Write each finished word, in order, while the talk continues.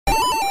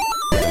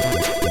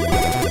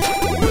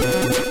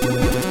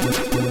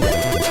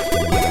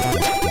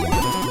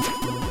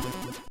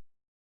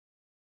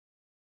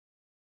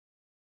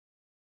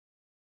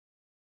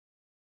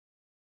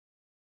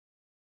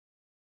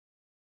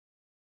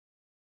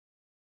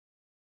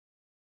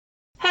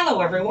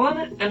Hello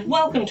everyone, and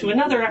welcome to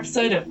another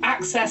episode of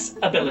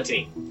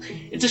Accessibility.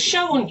 It's a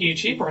show on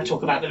YouTube where I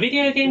talk about the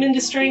video game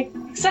industry,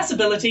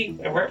 accessibility,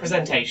 and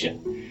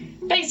representation.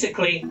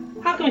 Basically,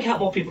 how can we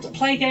help more people to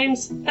play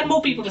games, and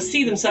more people to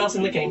see themselves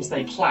in the games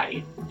they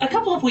play? A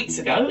couple of weeks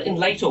ago, in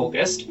late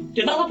August,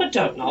 developer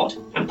Don't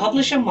and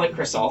publisher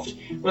Microsoft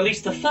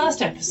released the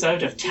first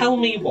episode of Tell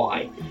Me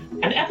Why,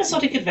 an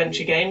episodic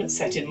adventure game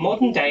set in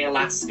modern-day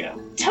Alaska.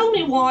 Tell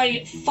Me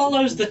Why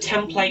follows the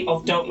template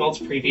of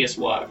Don't previous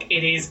work.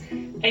 It is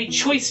a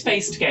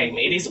choice-based game.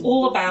 It is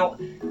all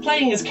about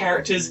playing as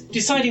characters,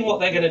 deciding what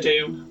they're going to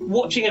do,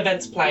 watching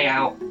events play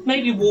out,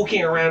 maybe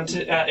walking around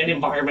an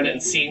environment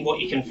and seeing what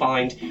you can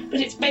find, but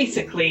it's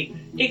basically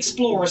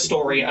explore a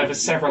story over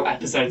several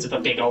episodes of a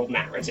big old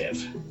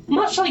narrative.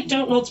 Much like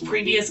Don't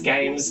previous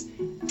games,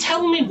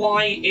 Tell Me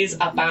Why is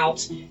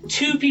about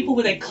two people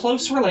with a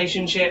close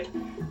relationship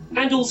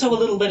and also a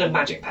little bit of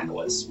magic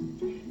powers.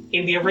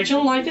 In the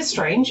original Life is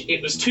Strange,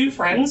 it was two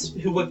friends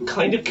who were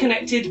kind of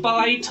connected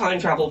by time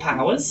travel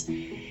powers.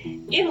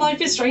 In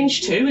Life is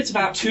Strange 2, it's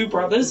about two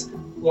brothers,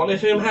 one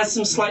of whom has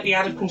some slightly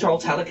out of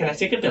control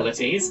telekinetic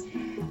abilities.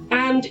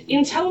 And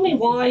in Tell Me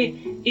Why,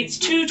 it's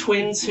two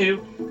twins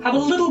who have a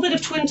little bit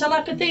of twin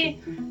telepathy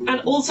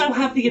and also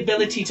have the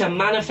ability to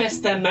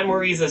manifest their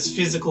memories as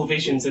physical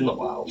visions in the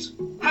world.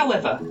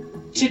 However,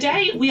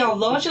 today we are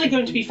largely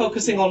going to be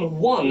focusing on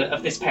one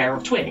of this pair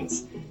of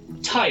twins,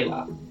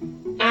 Tyler.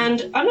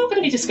 And I'm not going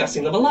to be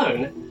discussing them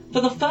alone.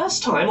 For the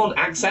first time on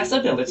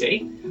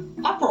Accessibility,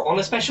 I brought on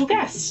a special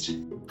guest.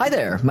 Hi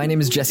there, my name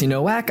is Jesse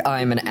Nowack.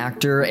 I'm an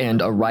actor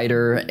and a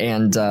writer,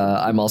 and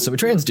I'm also a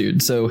trans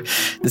dude, so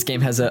this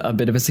game has a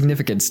bit of a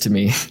significance to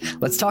me.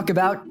 Let's talk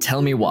about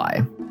Tell Me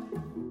Why.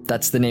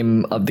 That's the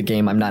name of the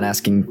game. I'm not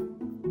asking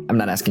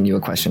you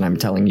a question, I'm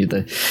telling you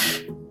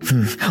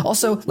the...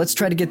 Also, let's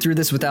try to get through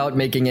this without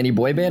making any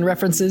boy band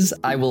references.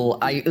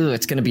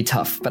 It's gonna be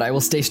tough, but I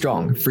will stay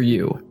strong for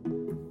you.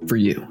 For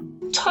you.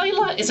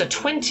 Tyler is a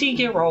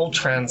 20-year-old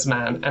trans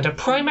man and a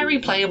primary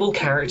playable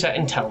character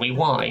in Tell Me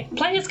Why.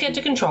 Players get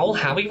to control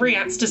how he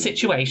reacts to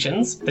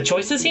situations, the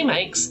choices he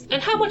makes,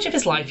 and how much of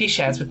his life he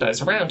shares with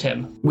those around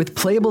him. With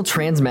playable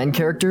trans men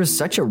characters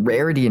such a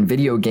rarity in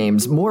video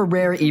games, more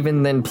rare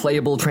even than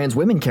playable trans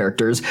women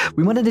characters,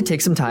 we wanted to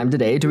take some time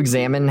today to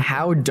examine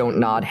how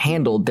Don't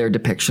handled their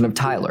depiction of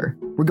Tyler.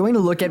 We're going to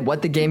look at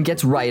what the game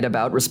gets right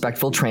about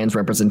respectful trans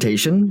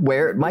representation,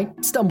 where it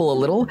might stumble a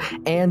little,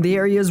 and the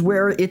areas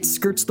where it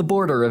skirts the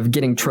border of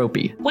getting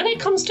tropey. When it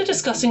comes to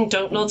discussing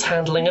Don't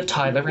handling of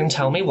Tyler in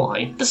Tell Me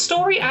Why, the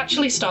story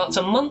actually starts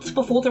a month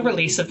before the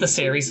release of the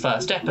series'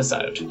 first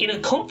episode. In a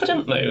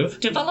confident move,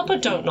 developer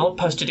Don't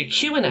posted a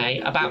Q&A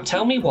about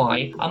Tell Me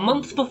Why a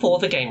month before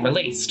the game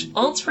released,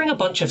 answering a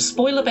bunch of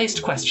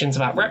spoiler-based questions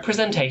about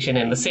representation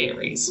in the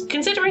series.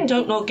 Considering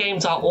Don't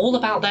games are all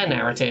about their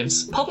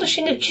narratives,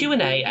 publishing a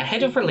Q&A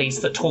ahead of release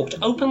that talked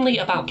openly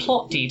about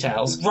plot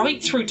details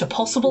right through to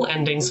possible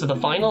endings for the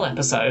final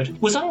episode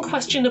was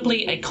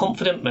unquestionably a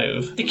confident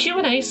move. The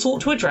Q&A sought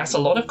to address a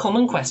lot of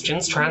common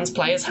questions trans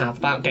players have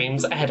about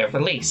games ahead of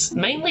release,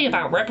 mainly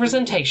about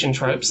representation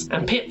tropes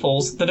and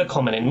pitfalls that are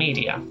common in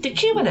media. The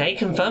Q&A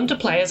confirmed to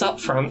players up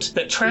front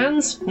that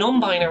trans,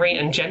 non-binary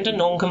and gender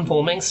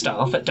non-conforming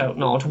staff at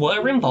Don't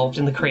were involved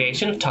in the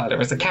creation of Tyler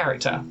as a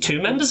character.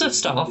 Two members of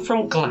staff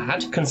from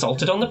GLAAD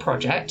consulted on the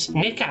project,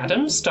 Nick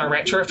Adams,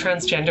 director of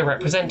transgender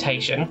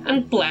representation,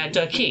 and Blair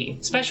Durkee,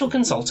 special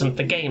consultant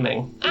for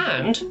gaming.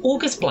 And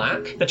August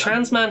Black, the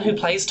trans man who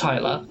plays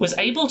Tyler, was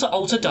able to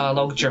alter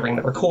dialogue during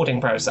the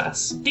recording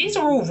process. These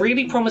are all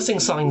really promising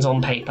signs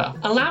on paper.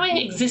 Allowing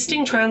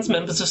existing trans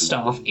members of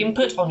staff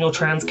input on your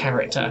trans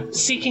character,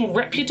 seeking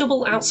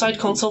reputable outside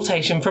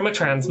consultation from a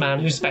trans man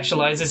who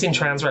specializes in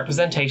trans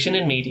representation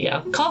in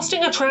media,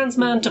 casting a trans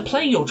man to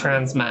play your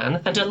trans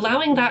man, and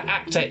allowing that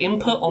actor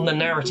input on the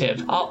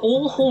narrative are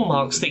all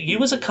hallmarks that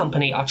you as a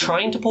company are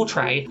trying to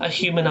portray a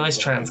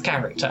humanized trans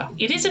character.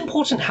 It is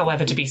important,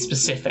 however, to be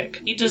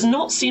specific. It does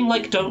not seem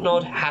like Don't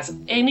has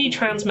any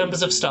trans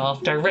members of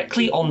staff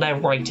directly on their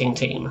writing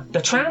team.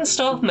 The trans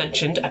staff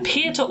mentioned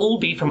appear to all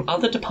be from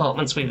other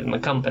departments within the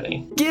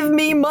company. Give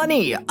me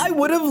money! I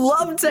would have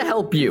loved to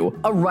help you!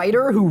 A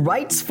writer who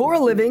writes for a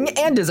living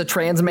and is a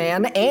trans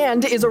man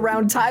and is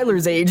around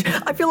Tyler's age,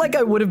 I feel like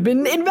I would have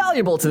been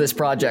invaluable to this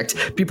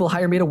project. People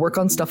hire me to work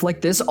on stuff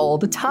like this all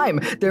the time.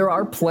 There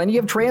are plenty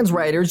of trans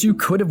writers you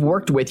could have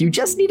worked with. You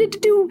just needed to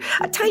do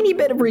a tiny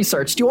bit of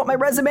research. Do you want my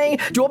resume?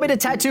 Do you want me to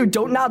tattoo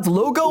Don't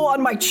logo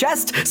on my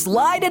chest?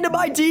 Slide into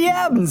my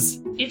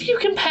DMs! If you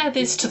compare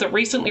this to the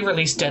recently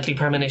released Deadly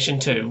Premonition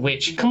 2,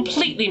 which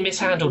completely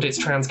mishandled its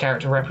trans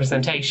character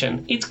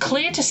representation, it's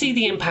clear to see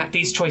the impact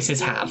these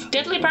choices have.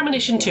 Deadly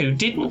Premonition 2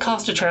 didn't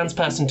cast a trans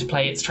person to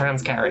play its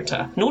trans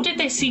character, nor did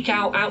they seek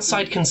out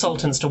outside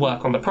consultants to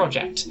work on the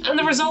project, and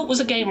the result was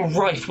a game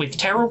rife with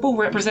terrible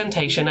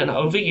representation and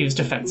overused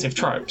offensive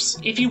tropes.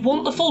 If you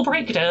want the full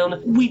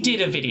breakdown, we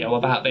did a video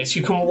about this.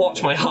 You can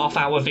watch my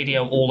half-hour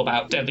video all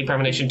about Deadly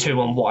Premonition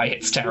 2 on why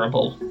it's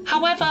terrible.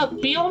 However,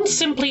 beyond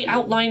simply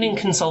outlining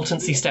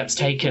consultancy steps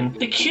taken,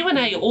 the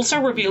Q&A also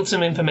revealed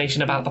some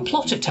information about the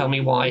plot of Tell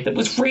Me Why that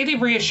was really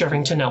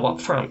reassuring to know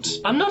up front.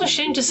 I'm not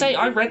ashamed to say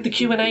I read the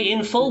Q&A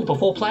in full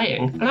before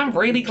playing, and I'm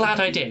really glad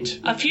I did.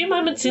 A few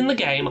moments in the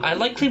game I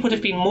likely would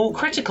have been more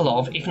critical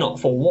of if not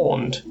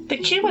forewarned. The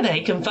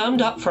Q&A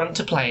confirmed up front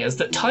to players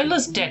that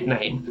Tyler's dead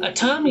name, a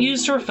term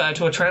used to refer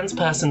to a trans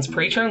person's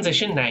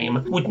pre-transition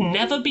name, would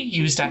never be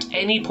used at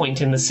any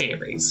point in the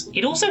series.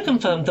 It also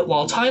confirmed that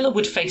while Tyler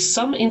would face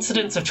some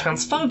incidents of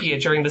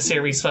transphobia during the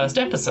series' first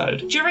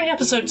episode, during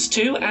episodes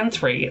 2 and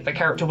 3, the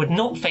character would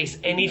not face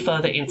any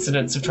further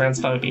incidents of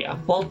transphobia.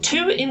 While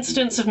 2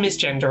 incidents of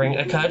misgendering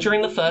occurred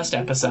during the first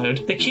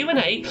episode, the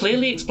Q&A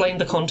clearly explained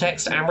the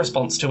context and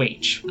response to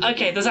each.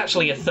 Okay, there's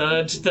actually a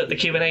third that the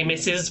Q&A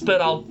misses,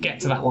 but I'll get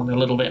to that one a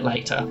little bit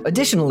later.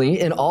 Additionally,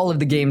 in all of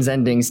the game's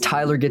endings,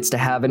 Tyler gets to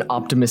have an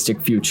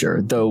optimistic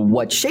future, though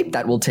what shape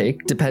that will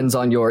take depends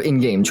on your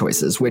in-game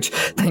choices, which,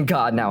 thank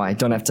God, now I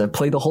don't have to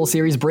play the whole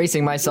series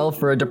bracing myself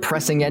for a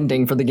depressing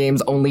ending for the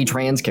game's only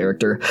trans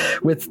character.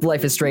 With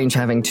Life is Strange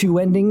having 2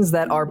 endings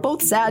that are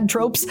both sad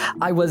tropes,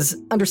 I was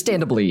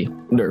understandably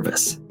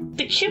nervous.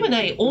 The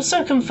Q&A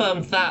also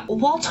confirmed that,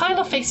 while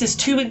Tyler faces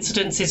 2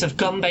 incidences of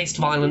gun-based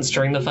violence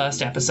during the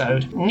first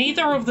episode,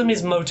 neither of them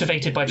is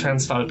motivated by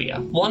transphobia.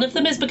 One of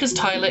them is because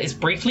Tyler is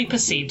briefly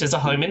perceived as a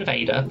home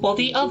invader, while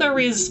the other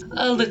is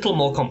a little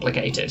more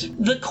complicated.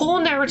 The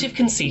core narrative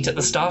conceit at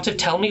the start of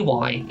Tell Me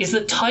Why is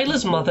that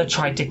Tyler's mother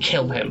tried to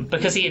kill him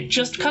because he had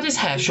just cut his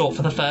hair short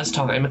for the first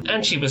time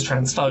and she was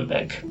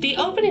transphobic. The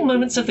opening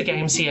moments of the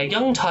game see a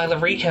young Tyler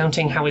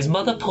recounting how his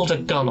mother pulled a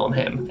gun on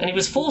him and he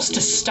was forced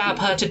to stab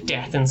her to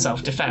death in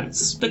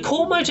self-defense. The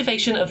core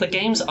motivation of the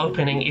game's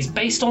opening is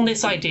based on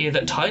this idea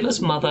that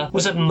Tyler's mother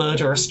was a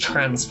murderous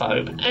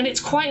transphobe, and it's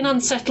quite an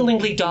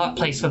unsettlingly dark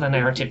place for the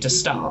narrative to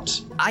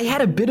start. I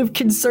had a bit of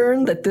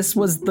concern that this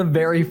was the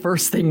very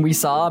first thing we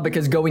saw,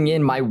 because going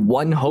in, my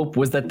one hope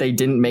was that they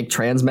didn't make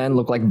trans men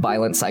look like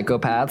violent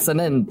psychopaths, and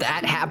then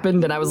that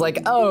happened, and I was like,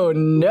 oh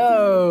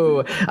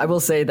no! I will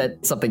say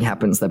that something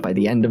happens that by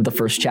the end of the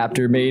first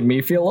chapter made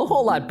me feel a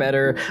whole lot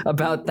better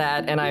about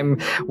that, and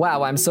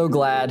I'm so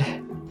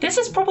glad. This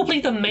is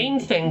probably the main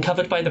thing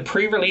covered by the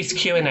pre-release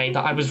Q&A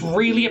that I was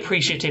really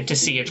appreciative to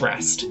see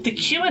addressed. The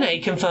Q&A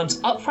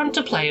confirms upfront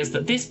to players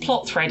that this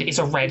plot thread is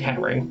a red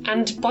herring,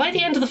 and by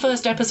the end of the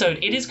first episode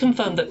it is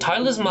confirmed that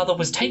Tyler's mother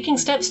was taking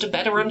steps to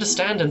better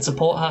understand and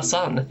support her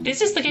son. This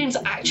is the game's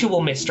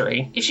actual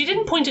mystery. If she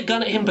didn't point a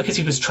gun at him because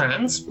he was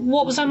trans,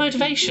 what was her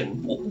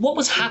motivation? What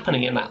was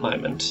happening in that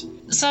moment?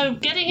 So,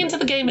 getting into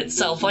the game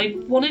itself, I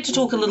wanted to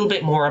talk a little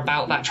bit more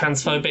about that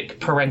transphobic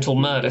parental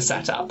murder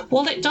setup.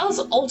 While it does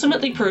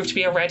ultimately prove to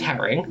be a red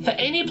herring, for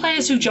any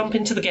players who jump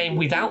into the game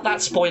without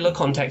that spoiler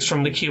context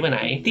from the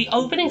Q&A, the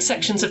opening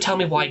sections of Tell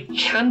Me Why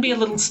can be a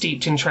little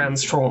steeped in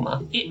trans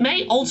trauma. It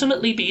may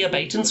ultimately be a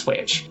bait and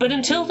switch, but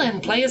until then,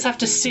 players have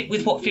to sit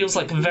with what feels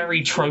like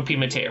very tropey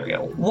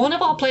material. One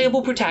of our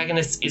playable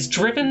protagonists is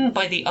driven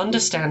by the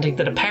understanding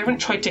that a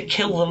parent tried to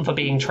kill them for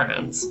being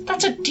trans.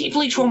 That's a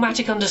deeply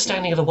traumatic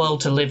understanding of the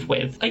world to live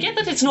with. I get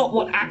that it's not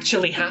what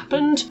actually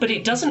happened, but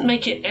it doesn't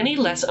make it any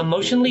less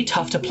emotionally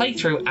tough to play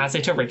through as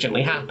it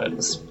originally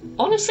happens.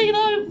 Honestly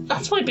though,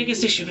 that's my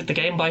biggest issue with the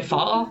game by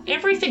far.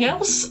 Everything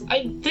else,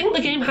 I think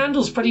the game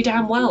handles pretty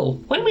damn well.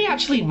 When we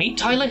actually meet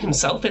Tyler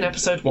himself in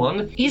episode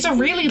 1, he's a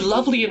really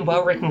lovely and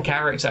well-written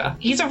character.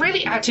 He's a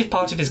really active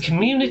part of his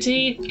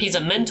community, he's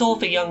a mentor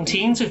for young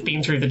teens who've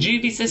been through the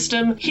juvie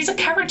system, he's a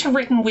character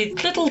written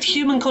with little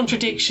human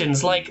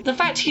contradictions, like the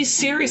fact he's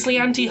seriously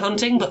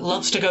anti-hunting but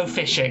loves to go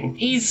fishing.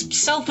 He's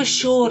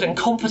self-assured and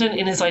confident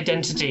in his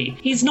identity.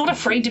 He's not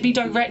afraid to be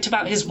direct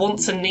about his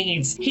wants and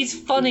needs. He's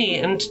funny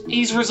and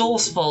he's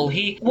resourceful.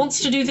 He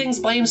wants to do things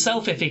by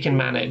himself if he can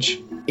manage.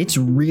 It's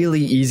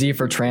really easy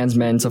for trans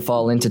men to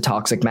fall into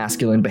toxic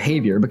masculine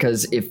behavior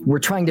because if we're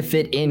trying to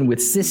fit in with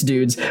cis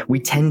dudes, we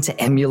tend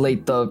to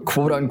emulate the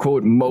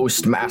quote-unquote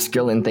most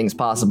masculine things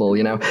possible,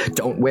 you know?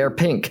 Don't wear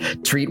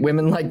pink, treat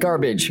women like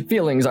garbage,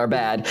 feelings are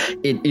bad.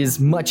 It is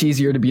much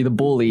easier to be the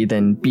bully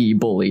than be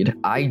bullied.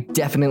 I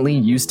definitely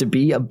used to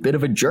be a bit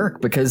of a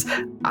jerk because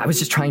I was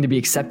just trying to be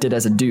accepted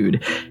as a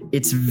dude.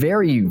 It's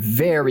very,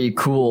 very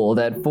cool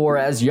that for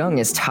as young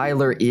as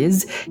Tyler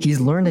is, he's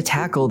learned to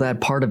tackle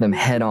that part of him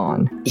head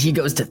on. He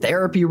goes to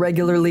therapy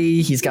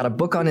regularly, he's got a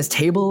book on his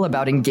table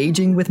about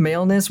engaging with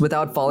maleness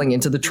without falling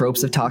into the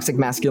tropes of toxic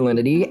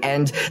masculinity,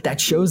 and that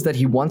shows that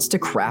he wants to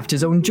craft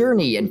his own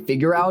journey and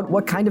figure out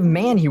what kind of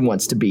man he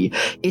wants to be.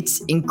 It's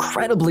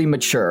incredibly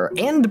mature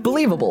and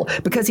believable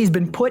because he's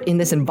been put in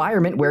this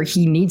environment where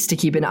he needs to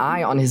keep an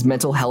eye on his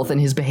mental health and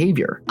his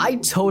behavior. I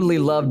totally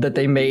loved that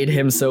they made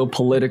him so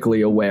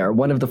politically aware.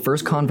 One of the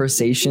first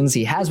conversations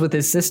he has with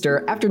his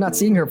sister after after not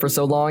seeing her for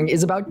so long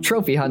is about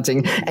trophy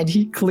hunting, and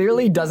he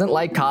clearly doesn't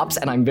like cops,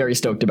 and I'm very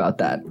stoked about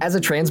that. As a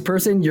trans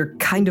person, you're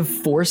kind of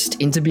forced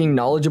into being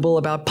knowledgeable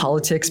about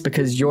politics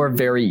because your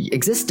very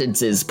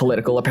existence is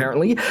political,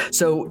 apparently,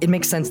 so it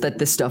makes sense that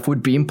this stuff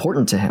would be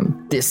important to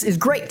him. This is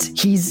great.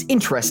 He's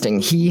interesting.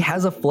 He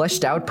has a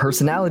fleshed out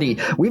personality.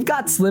 We've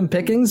got slim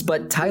pickings,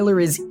 but Tyler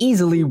is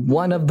easily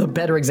one of the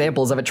better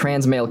examples of a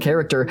trans male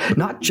character,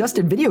 not just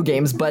in video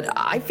games, but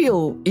I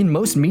feel in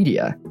most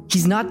media.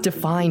 He's not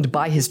defined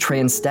by his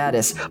trans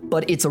status,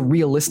 but it's a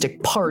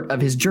realistic part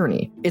of his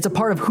journey. It's a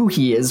part of who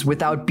he is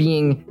without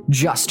being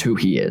just who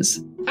he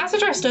is. As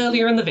addressed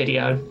earlier in the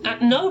video,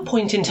 at no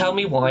point in Tell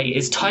Me Why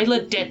is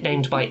Tyler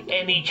dead-named by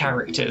any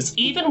characters,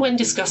 even when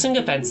discussing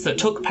events that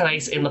took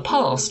place in the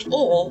past,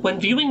 or when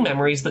viewing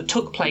memories that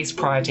took place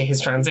prior to his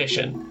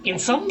transition. In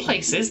some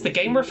places, the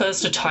game refers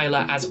to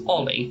Tyler as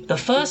Ollie, the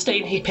first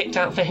name he picked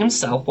out for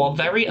himself while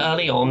very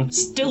early on,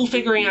 still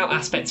figuring out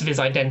aspects of his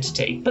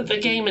identity, but the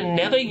game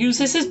never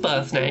uses his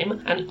birth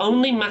name, and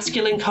only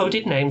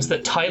masculine-coded names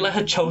that Tyler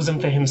had chosen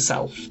for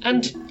himself.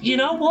 And you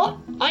know what?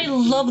 I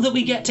love that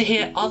we get to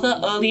hear other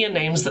earlier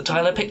names that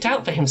Tyler picked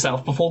out for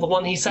himself before the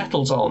one he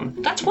settles on.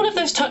 That's one of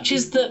those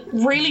touches that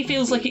really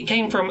feels like it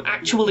came from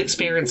actual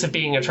experience of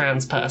being a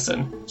trans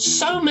person.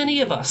 So many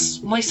of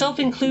us, myself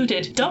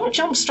included, don't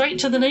jump straight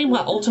to the name we're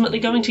ultimately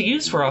going to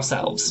use for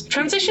ourselves.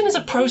 Transition is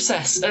a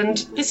process, and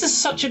this is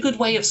such a good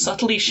way of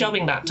subtly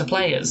showing that to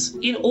players.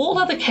 In all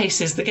other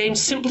cases, the game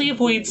simply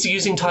avoids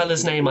using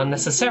Tyler's name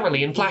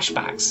unnecessarily in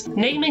flashbacks,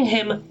 naming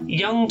him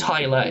Young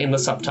Tyler in the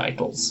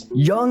subtitles.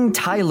 Young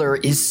Tyler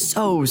is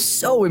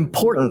so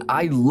important.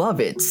 I love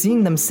it.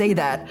 Seeing them say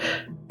that,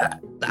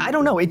 I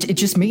don't know, it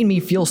just made me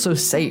feel so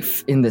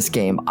safe in this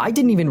game. I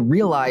didn't even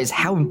realize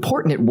how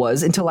important it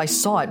was until I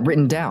saw it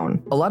written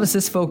down. A lot of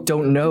cis folk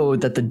don't know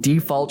that the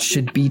default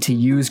should be to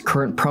use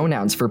current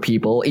pronouns for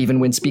people, even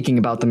when speaking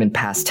about them in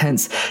past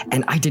tense,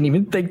 and I didn't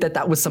even think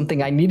that was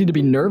something I needed to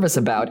be nervous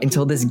about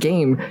until this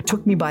game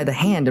took me by the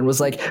hand and was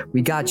like,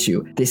 we got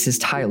you. This is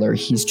Tyler.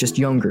 He's just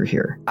younger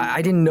here.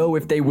 I didn't know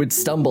if they would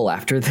stumble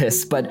after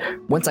this, but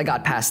once I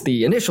got past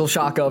the initial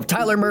shock of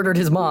Tyler murdered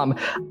his mom,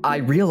 I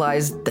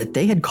realized that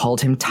they had called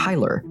him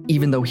Tyler,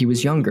 even though he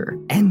was younger.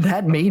 And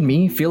that made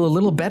me feel a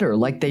little better,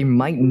 like they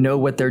might know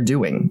what they're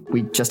doing.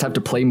 We just have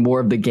to play more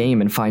of the game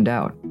and find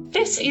out.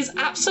 This is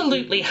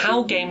absolutely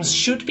how games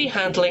should be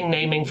handling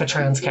naming for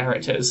trans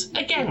characters.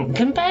 Again,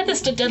 compare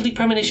this to Deadly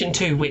Premonition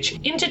 2, which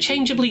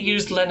interchangeably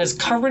used Lena's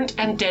current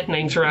and dead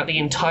name throughout the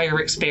entire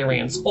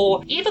experience,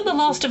 or even The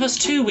Last of Us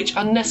 2, which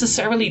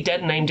unnecessarily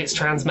dead named its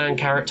trans man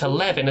character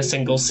Lev in a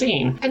single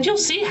scene, and you'll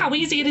see how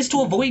easy it is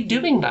to avoid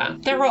doing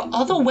that. There are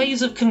other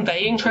ways of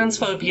conveying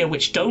transphobia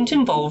which don't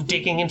involve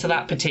digging into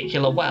that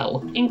particular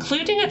well.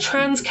 Including a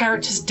trans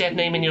character's dead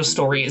name in your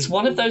story is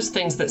one of those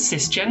things that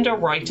cisgender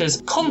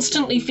writers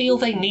constantly feel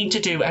they need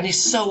to do and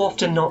is so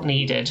often not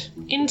needed.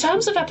 In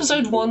terms of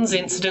episode 1's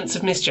incidents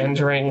of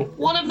misgendering,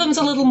 one of them's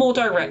a little more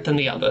direct than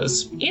the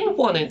others. In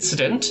one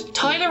incident,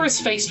 Tyler is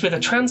faced with a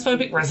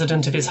transphobic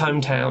resident of his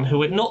hometown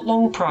who had not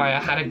long prior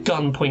had a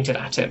gun pointed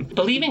at him,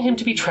 believing him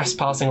to be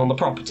trespassing on the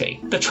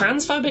property. The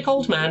transphobic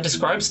old man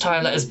describes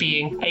Tyler as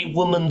being a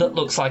woman that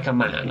looks like a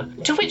man,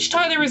 to which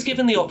Tyler is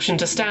given the option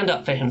to stand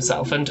up for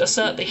himself and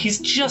assert that he's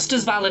just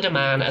as valid a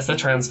man as the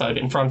transphobe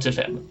in front of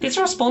him. This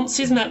response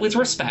is met with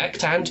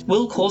respect and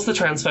will cause the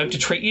transphobe to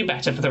treat you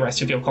better for the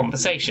rest of your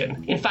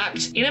conversation. In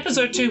fact, in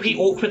episode 2 he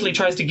awkwardly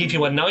tries to give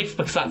you a knife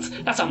because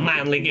that's a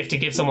manly gift to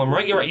give someone,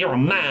 right? You're a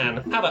man.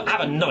 Have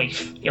a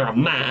knife. You're a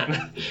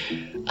man.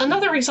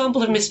 Another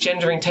example of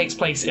misgendering takes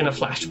place in a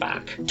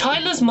flashback.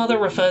 Tyler's mother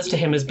refers to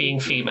him as being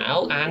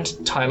female,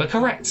 and Tyler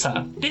corrects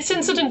her. This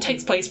incident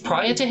takes place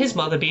prior to his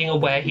mother being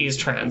aware he is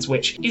trans,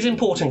 which is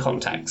important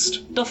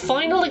context. The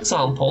final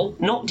example,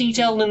 not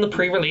detailed in the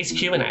pre-release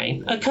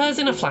Q&A, occurs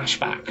in a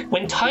flashback,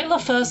 when Tyler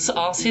first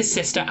asks his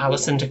sister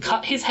Allison to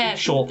cut his hair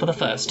short for the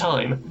first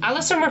time.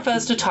 Allison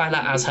refers to Tyler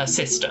as her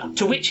sister,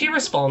 to which he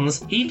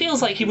responds he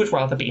feels like he would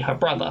rather be her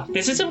brother.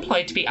 This is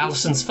implied to be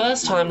Allison's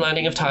first time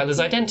learning of Tyler's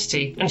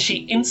identity, and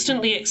she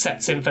instantly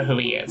accepts him for who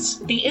he is.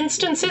 The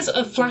instances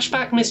of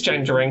flashback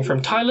misgendering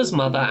from Tyler's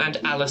mother and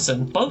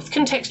Allison both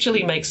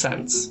contextually make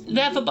sense.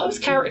 They're for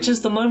both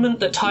characters the moment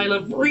that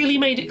Tyler really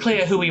made it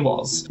clear who he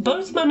was.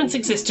 Both moments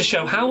exist to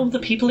show how the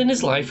people in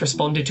his life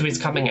responded to his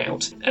coming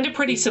out, and are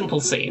pretty simple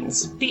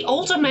scenes. The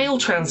older male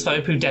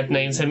transphobe who dead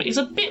names him is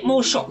a bit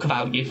more shock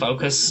value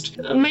focused,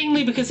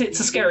 mainly because it's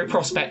a scary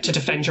prospect to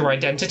defend your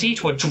identity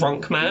to a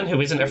drunk man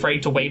who isn't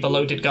afraid to wave a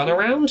loaded gun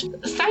around.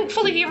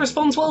 Thankfully he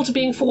responds well to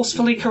being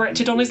forcefully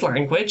corrected on his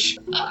language.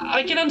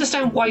 I can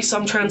understand why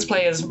some trans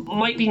players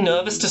might be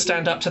nervous to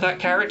stand up to that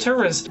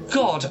character, as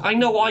God, I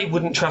know I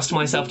wouldn't trust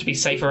myself to be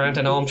safe around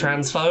an armed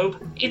transphobe.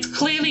 It's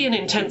clearly an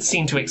intense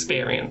scene to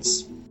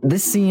experience.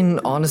 This scene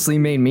honestly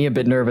made me a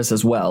bit nervous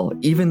as well.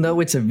 Even though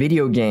it's a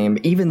video game,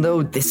 even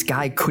though this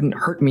guy couldn't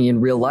hurt me in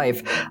real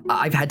life,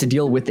 I've had to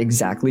deal with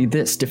exactly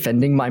this,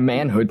 defending my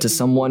manhood to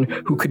someone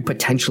who could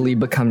potentially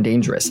become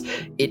dangerous.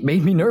 It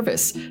made me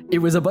nervous. It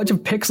was a bunch of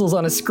pixels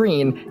on a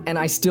screen, and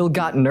I still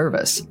got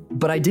nervous.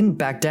 But I didn't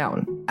back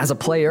down. As a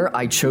player,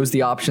 I chose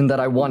the option that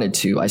I wanted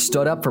to. I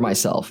stood up for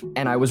myself,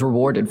 and I was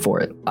rewarded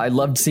for it. I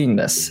loved seeing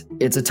this.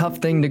 It's a tough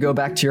thing to go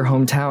back to your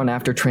hometown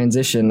after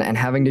transition and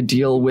having to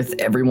deal with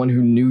everyone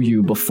who knew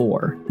you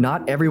before.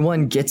 Not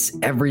everyone gets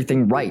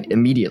everything right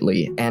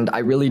immediately, and I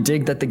really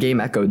dig that the game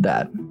echoed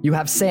that. You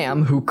have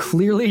Sam, who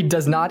clearly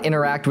does not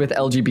interact with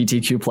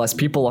LGBTQ+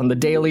 people on the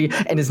daily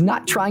and is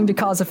not trying to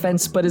cause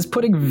offense, but is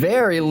putting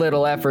very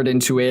little effort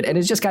into it and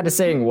is just kind of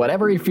saying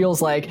whatever he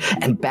feels like,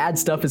 and bad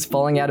stuff is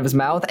falling out of his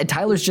mouth, and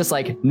Tyler's just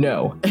like,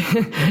 no.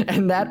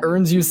 And that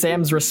earns you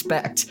Sam's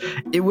respect.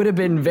 It would have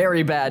been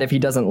very bad if he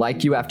doesn't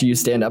like you after you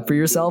stand up for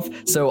yourself,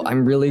 so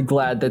I'm really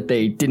glad that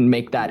they didn't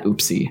make that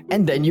oopsie.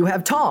 And then you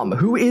have Tom,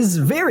 who is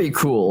very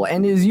cool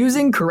and is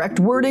using correct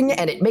wording,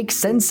 and it makes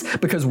sense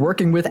because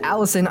working with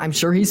Allison, I'm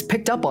sure he's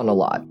picked up on a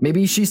lot.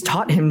 Maybe she's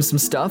taught him some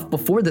stuff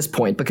before this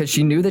point because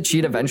she knew that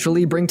she'd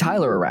eventually bring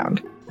Tyler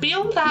around.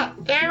 Beyond that,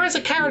 there is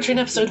a character in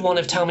episode 1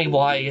 of Tell Me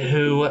Why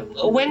who,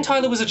 when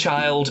Tyler was a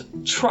child,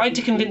 tried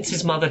to convince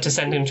his mother to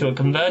send him to a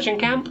conversion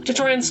camp to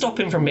try and stop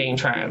him from being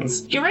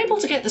trans. You're able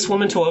to get this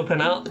woman to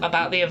open up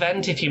about the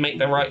event if you make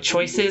the right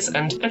choices,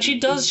 and she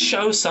does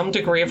show some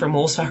degree of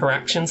remorse for her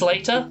actions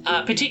later.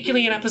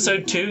 Particularly in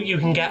episode 2, you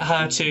can get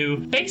her to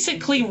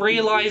basically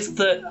realize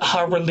that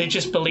her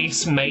religious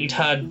beliefs made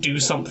her do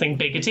something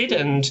bigoted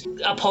and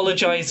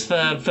apologize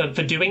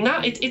for doing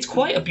that. It's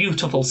quite a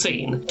beautiful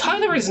scene.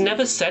 Tyler is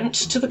never sent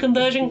to the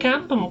conversion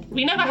camp, and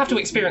we never have to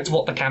experience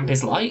what the camp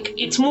is like.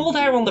 It's more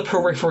there on the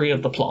periphery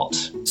of the plot.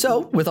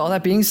 So, with all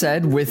that being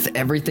said, with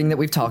everything that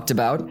we've talked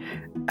about,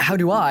 how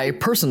do I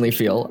personally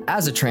feel,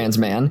 as a trans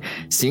man,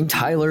 seeing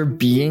Tyler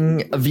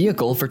being a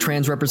vehicle for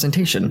trans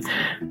representation?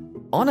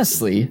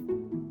 Honestly,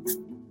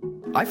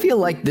 I feel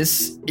like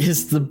this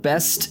is the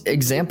best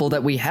example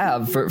that we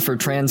have for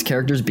trans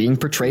characters being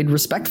portrayed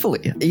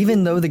respectfully.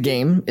 Even though the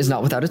game is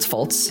not without its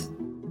faults,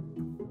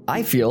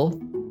 I feel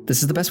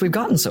this is the best we've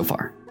gotten so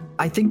far.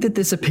 I think that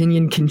this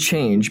opinion can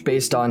change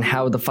based on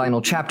how the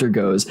final chapter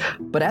goes,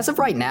 but as of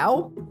right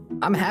now,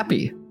 I'm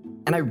happy.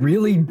 And I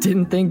really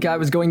didn't think I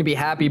was going to be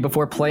happy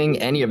before playing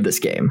any of this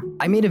game.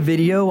 I made a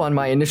video on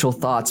my initial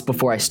thoughts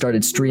before I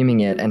started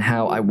streaming it and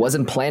how I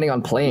wasn't planning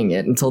on playing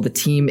it until the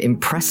team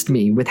impressed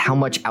me with how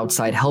much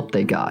outside help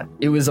they got.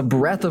 It was a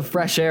breath of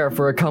fresh air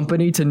for a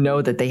company to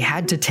know that they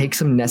had to take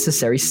some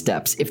necessary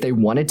steps if they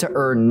wanted to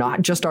earn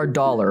not just our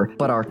dollar,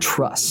 but our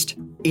trust.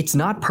 It's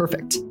not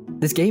perfect.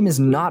 This game is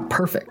not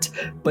perfect,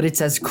 but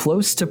it's as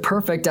close to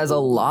perfect as a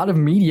lot of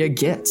media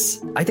gets.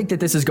 I think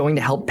that this is going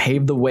to help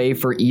pave the way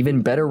for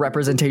even better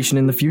representation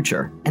in the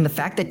future. And the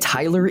fact that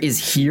Tyler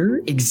is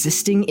here,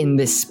 existing in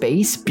this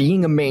space,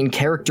 being a main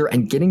character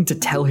and getting to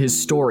tell his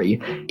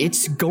story,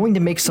 it's going to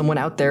make someone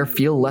out there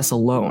feel less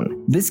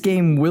alone. This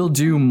game will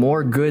do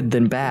more good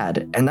than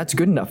bad, and that's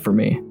good enough for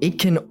me. It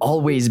can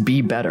always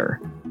be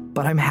better,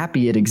 but I'm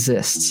happy it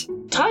exists.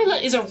 Tyler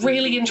is a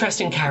really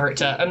interesting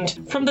character,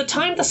 and from the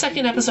time the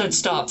second episode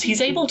starts,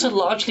 he's able to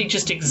largely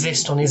just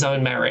exist on his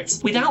own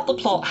merits, without the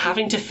plot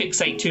having to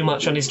fixate too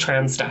much on his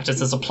trans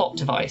status as a plot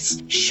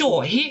device.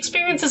 Sure, he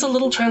experiences a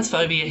little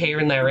transphobia here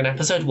and there in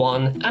episode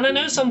 1, and I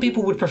know some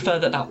people would prefer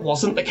that that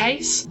wasn't the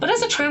case, but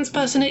as a trans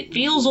person it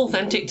feels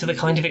authentic to the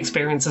kind of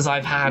experiences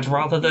I've had,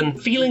 rather than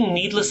feeling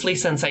needlessly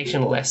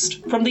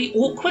sensationalist. From the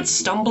awkward,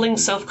 stumbling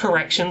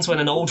self-corrections when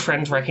an old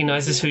friend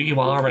recognises who you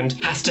are and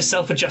has to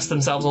self-adjust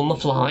themselves on the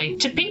fly,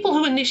 to people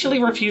who initially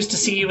refuse to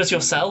see you as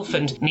yourself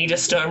and need a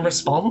stern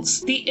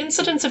response, the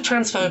incidents of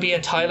transphobia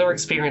Tyler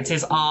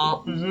experiences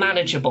are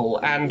manageable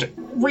and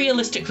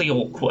realistically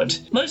awkward.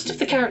 Most of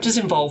the characters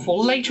involved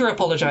will later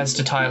apologise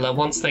to Tyler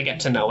once they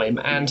get to know him,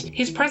 and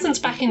his presence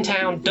back in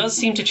town does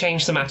seem to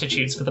change some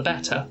attitudes for the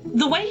better.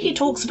 The way he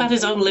talks about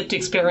his own lived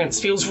experience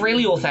feels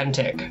really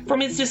authentic.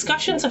 From his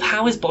discussions of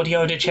how his body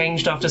odour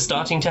changed after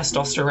starting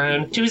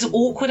testosterone, to his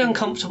awkward,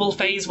 uncomfortable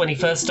phase when he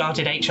first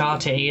started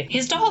HRT,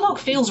 his dialogue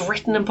feels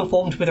written and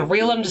performed with a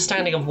real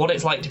understanding of what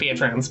it's like to be a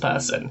trans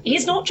person.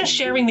 He's not just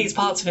sharing these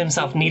parts of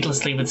himself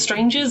needlessly with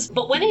strangers,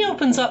 but when he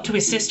opens up to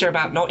his sister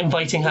about not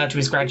inviting her to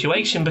his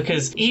graduation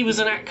because he was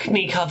an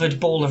acne-covered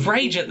ball of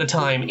rage at the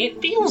time,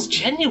 it feels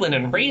genuine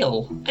and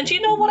real. And do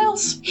you know what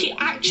else? He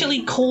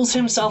actually calls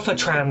himself a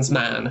trans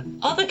man.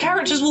 Other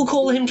characters will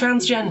call him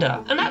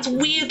transgender, and that's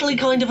weirdly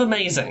kind of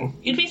amazing.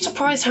 You'd be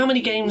surprised how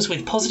many games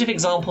with positive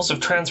examples of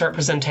trans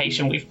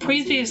representation we've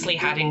previously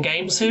had in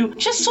games who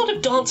just sort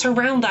of dance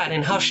around that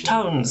in hushed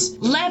tones.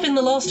 Lev in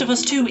The Last of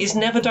Us 2 is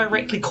never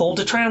directly called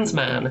a trans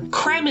man.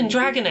 Krem in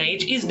Dragon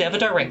Age is never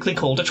directly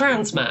called a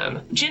trans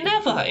man.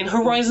 Geneva in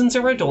Horizon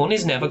Zero Dawn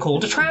is never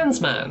called a trans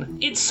man.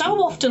 It's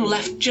so often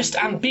left just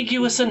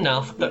ambiguous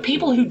enough that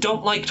people who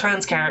don't like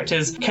trans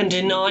characters can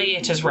deny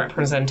it as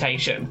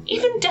representation.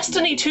 Even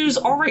Destiny 2's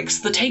Oryx,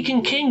 the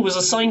Taken King, was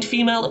assigned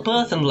female at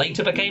birth and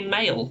later became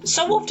male.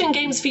 So often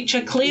games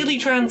feature clearly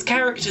trans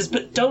characters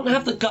but don't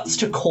have the guts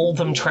to call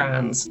them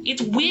trans.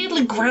 It's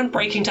weirdly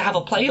groundbreaking to have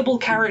a playable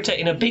character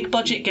in a big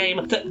budget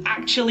game that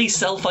actually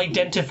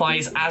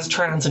self-identifies as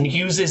trans and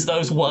uses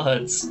those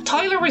words.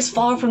 Tyler is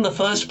far from the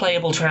first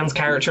playable trans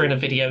character in a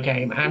video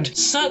game, and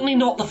certainly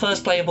not the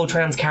first playable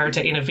trans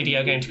character in a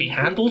video game to be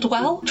handled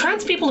well.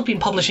 Trans people have been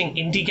publishing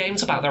indie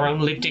games about their own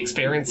lived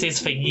experiences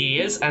for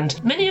years,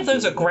 and many of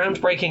those are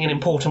groundbreaking and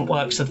important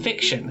works of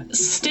fiction.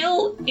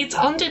 Still, it's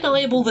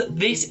undeniable that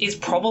this is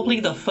probably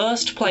the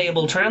first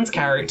playable trans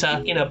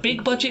character in a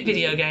big budget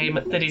video game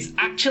that is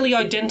actually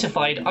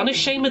identified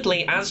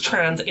unashamedly as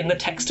trans in the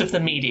text of the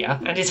media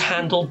and is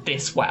handled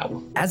this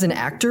well. As an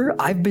actor,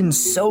 I've been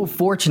so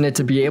fortunate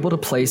to be able to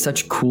play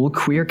such cool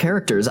queer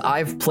characters.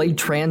 I've played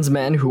trans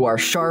men who are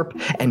sharp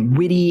and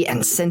witty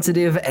and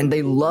sensitive, and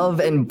they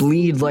love and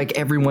bleed like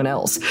everyone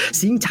else.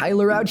 Seeing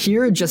Tyler out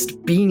here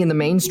just being in the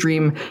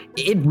mainstream,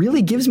 it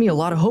really gives me a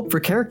lot of hope for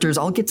characters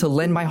I'll get to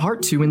lend my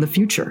heart to in the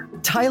future.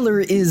 Tyler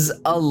is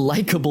a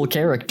likable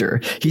character.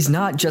 He's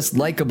not just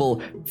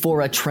likable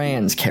for a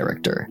trans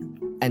character,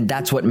 and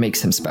that's what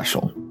makes him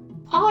special.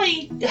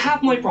 I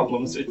have my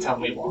problems with Tell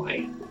Me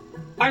Why.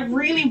 I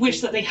really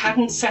wish that they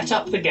hadn't set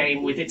up the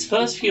game with its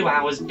first few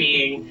hours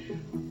being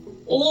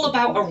all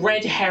about a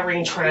red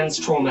herring trans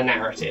trauma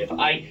narrative.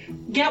 I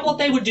get what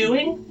they were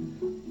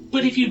doing,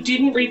 but if you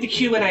didn't read the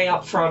Q&A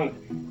up front,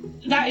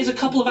 that is a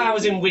couple of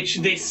hours in which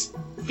this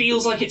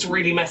feels like it's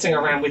really messing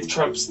around with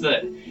tropes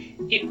that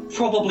it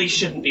probably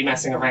shouldn't be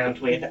messing around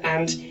with,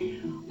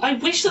 and I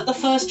wish that the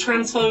first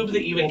transphobe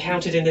that you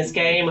encountered in this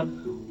game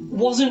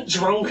wasn't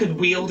drunk and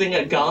wielding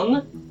a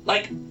gun.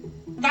 Like,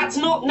 that's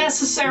not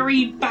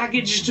necessary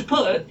baggage to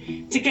put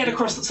to get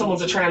across that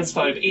someone's a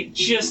transphobe. It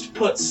just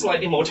puts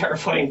slightly more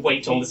terrifying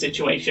weight on the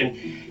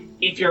situation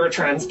if you're a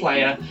trans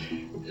player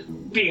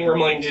being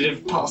reminded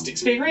of past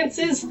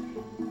experiences.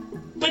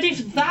 But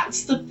if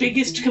that's the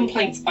biggest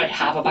complaints I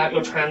have about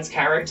your trans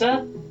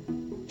character,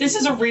 this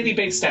is a really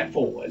big step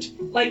forward.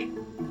 Like,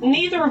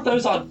 neither of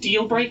those are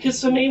deal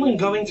breakers for me when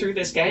going through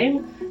this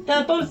game.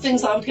 They're both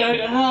things I would go,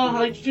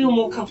 I'd feel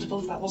more comfortable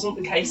if that wasn't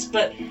the case,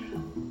 but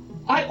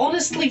I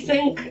honestly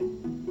think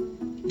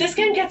this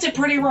game gets it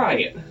pretty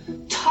right.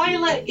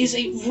 Tyler is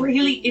a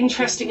really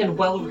interesting and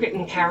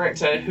well-written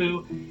character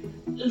who,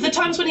 the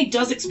times when he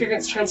does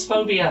experience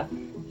transphobia,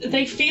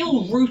 they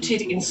feel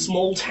rooted in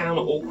small-town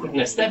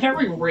awkwardness. They're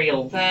very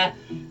real. They're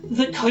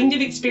the kind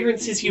of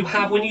experiences you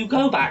have when you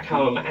go back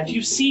home and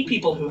you see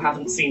people who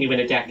haven't seen you in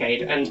a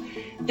decade and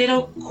they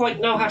don't quite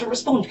know how to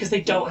respond because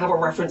they don't have a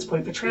reference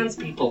point for trans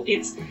people.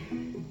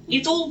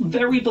 It's all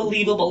very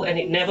believable and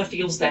it never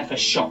feels there for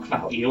shock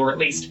value, or at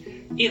least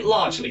it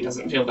largely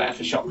doesn't feel there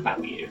for shock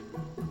value.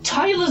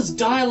 Tyler's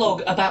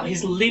dialogue about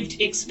his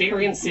lived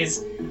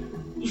experiences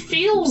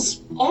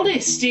feels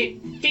honest, it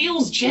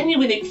feels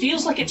genuine, it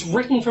feels like it's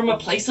written from a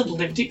place of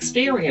lived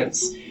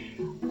experience.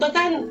 But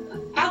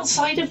then,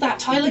 outside of that,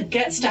 Tyler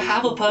gets to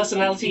have a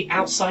personality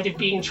outside of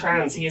being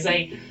trans. He is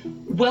a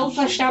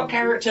well-fleshed-out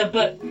character,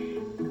 but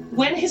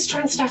when his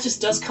trans status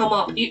does come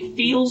up, it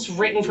feels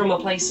written from a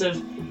place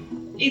of...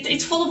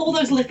 It's full of all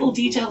those little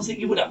details that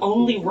you would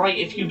only write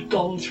if you'd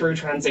gone through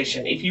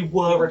transition, if you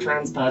were a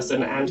trans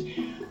person, and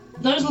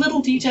those little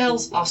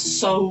details are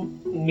so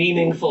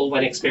meaningful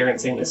when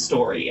experiencing this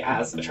story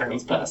as a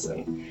trans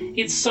person.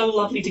 It's so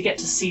lovely to get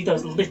to see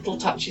those little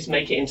touches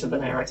make it into the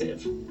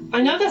narrative.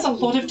 I know there's a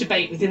lot of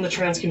debate within the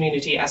trans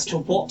community as to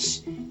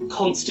what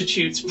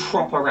constitutes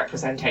proper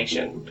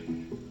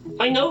representation.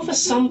 I know for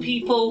some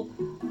people,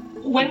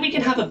 when we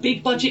can have a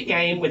big budget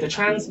game with a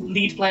trans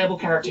lead playable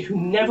character who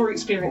never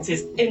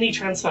experiences any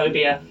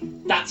transphobia,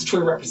 that's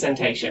true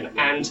representation,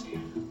 and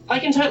I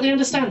can totally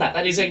understand that.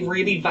 That is a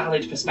really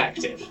valid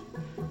perspective.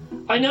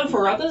 I know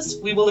for others,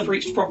 we will have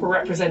reached proper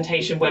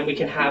representation when we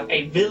can have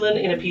a villain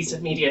in a piece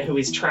of media who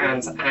is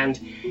trans and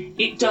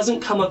it doesn't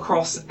come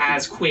across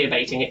as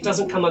queerbaiting. It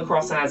doesn't come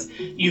across as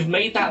you've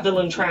made that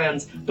villain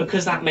trans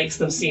because that makes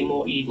them seem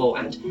more evil,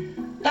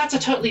 and that's a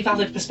totally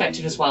valid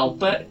perspective as well.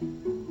 But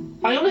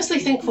I honestly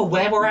think for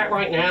where we're at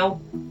right now,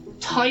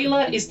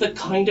 Tyler is the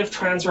kind of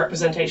trans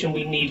representation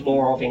we need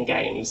more of in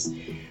games.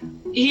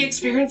 He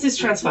experiences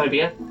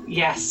transphobia,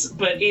 yes,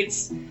 but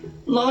it's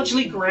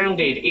largely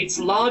grounded. It's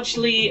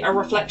largely a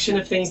reflection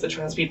of things that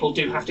trans people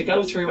do have to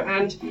go through,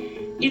 and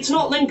it's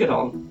not lingered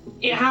on.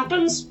 It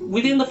happens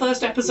within the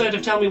first episode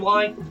of Tell Me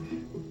Why.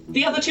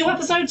 The other two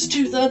episodes,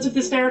 2/3 of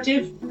this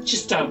narrative,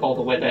 just don't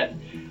bother with it.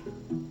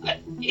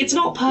 It's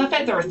not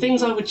perfect, there are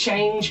things I would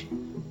change,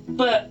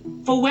 but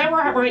for where we're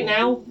at right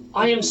now,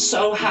 I am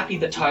so happy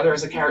that Tyler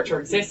as a character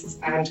exists,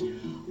 and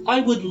I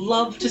would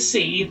love to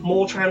see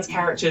more trans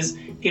characters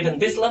given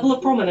this level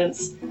of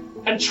prominence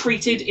and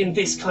treated in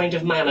this kind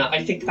of manner.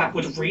 I think that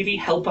would really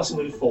help us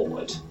move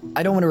forward.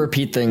 I don't want to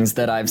repeat things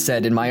that I've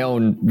said in my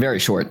own very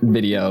short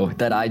video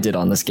that I did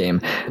on this game,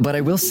 but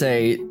I will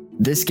say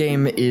this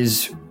game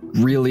is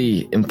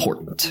really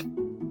important.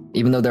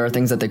 Even though there are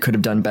things that they could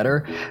have done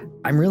better,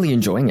 I'm really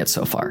enjoying it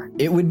so far.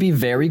 It would be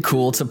very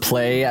cool to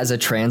play as a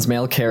trans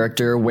male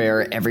character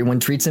where everyone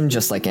treats him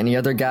just like any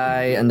other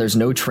guy and there's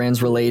no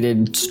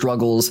trans-related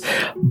struggles,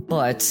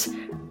 but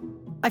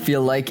I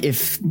feel like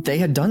if they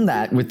had done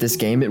that with this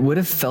game, it would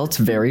have felt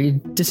very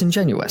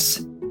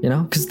disingenuous. You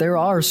know, because there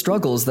are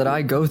struggles that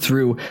I go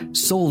through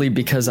solely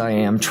because I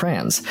am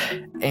trans.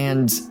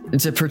 And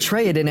to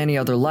portray it in any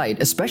other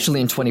light, especially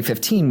in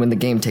 2015 when the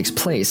game takes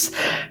place,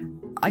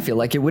 I feel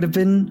like it would have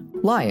been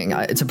lying.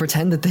 To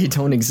pretend that they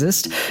don't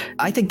exist,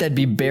 I think that'd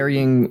be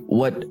burying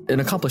what an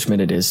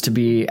accomplishment it is to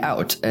be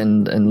out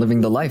and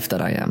living the life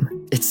that I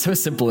am. It's so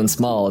simple and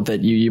small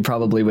that you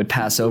probably would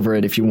pass over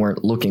it if you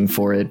weren't looking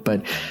for it,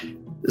 but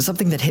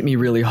something that hit me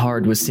really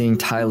hard was seeing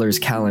Tyler's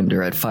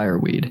calendar at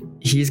Fireweed.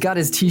 He's got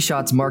his tee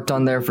shots marked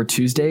on there for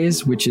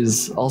Tuesdays, which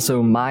is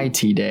also my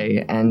tee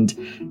day, and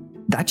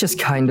that just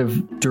kind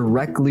of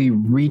directly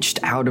reached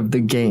out of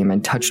the game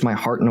and touched my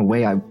heart in a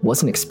way I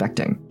wasn't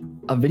expecting.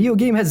 A video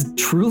game has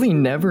truly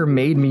never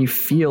made me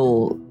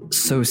feel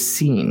so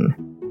seen.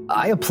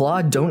 I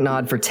applaud Don't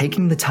Nod for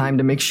taking the time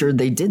to make sure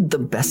they did the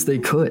best they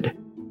could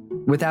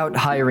without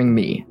hiring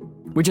me.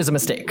 Which is a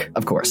mistake,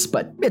 of course,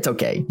 but it's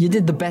okay. You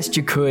did the best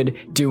you could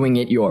doing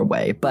it your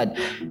way, but,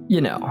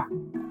 you know,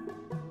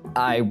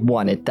 I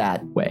want it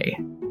that way.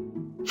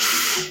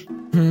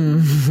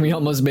 We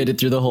almost made it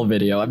through the whole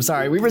video. I'm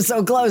sorry. We were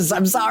so close.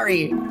 I'm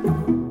sorry.